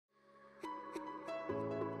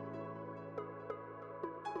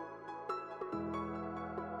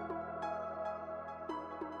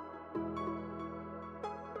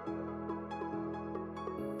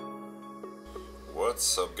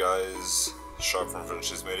What's up guys, Shop from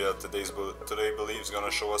FrenchiesMedias. Today Believe is gonna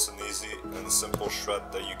show us an easy and simple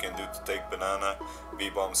strat that you can do to take banana, B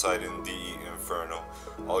Bombsite and DE Inferno.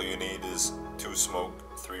 All you need is 2 smoke,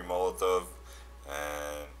 3 molotov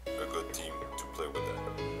and a good team to play with it.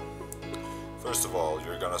 First of all,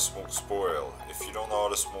 you're gonna smoke spoil. If you don't know how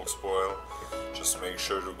to smoke spoil, just make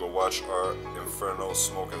sure to go watch our Inferno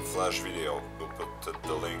smoke and flash video. We'll put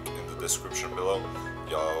the link in the description below.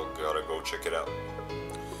 Y'all gotta go check it out.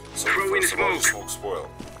 So first of all, you smoke spoil.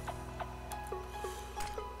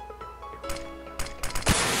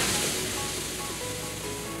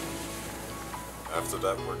 After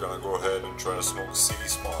that, we're gonna go ahead and try to smoke CD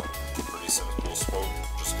spawn. Pretty simple smoke.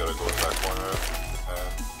 Just gotta go in that corner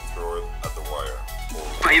and throw it at the wire.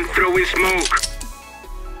 I am throwing smoke.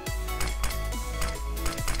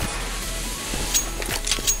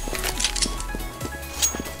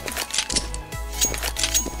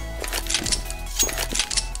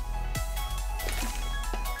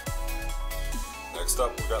 Next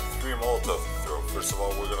up, we got 3 molotov to throw. First of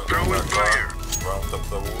all, we're gonna throw go back fire. Round up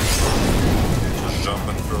the wood, just jump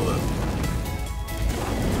and throw it.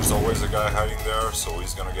 There's always a guy hiding there, so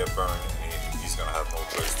he's gonna get burned and he's gonna have no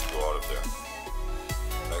choice to go out of there.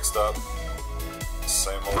 Next up,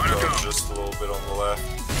 same molotov, just a little bit on the left.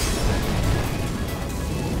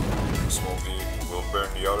 Smokey will burn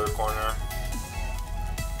the other corner.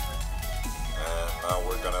 And now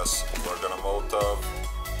we're gonna molotov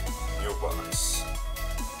new box.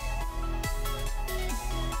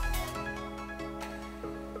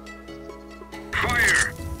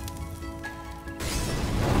 Fire!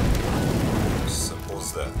 Simple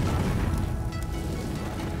as that.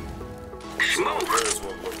 Smoke! So here's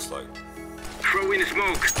what it looks like. Throw in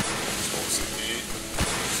smoke. Smoke CD,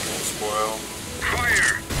 smoke spoil,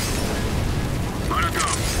 Fire!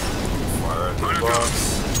 Molotov. fire at the box,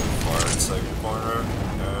 fire in second corner,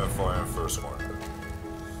 and fire in first corner.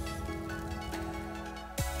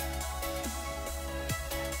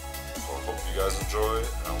 So I hope you guys enjoy,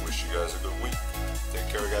 and I wish you guys a good week. Take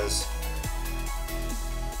care guys.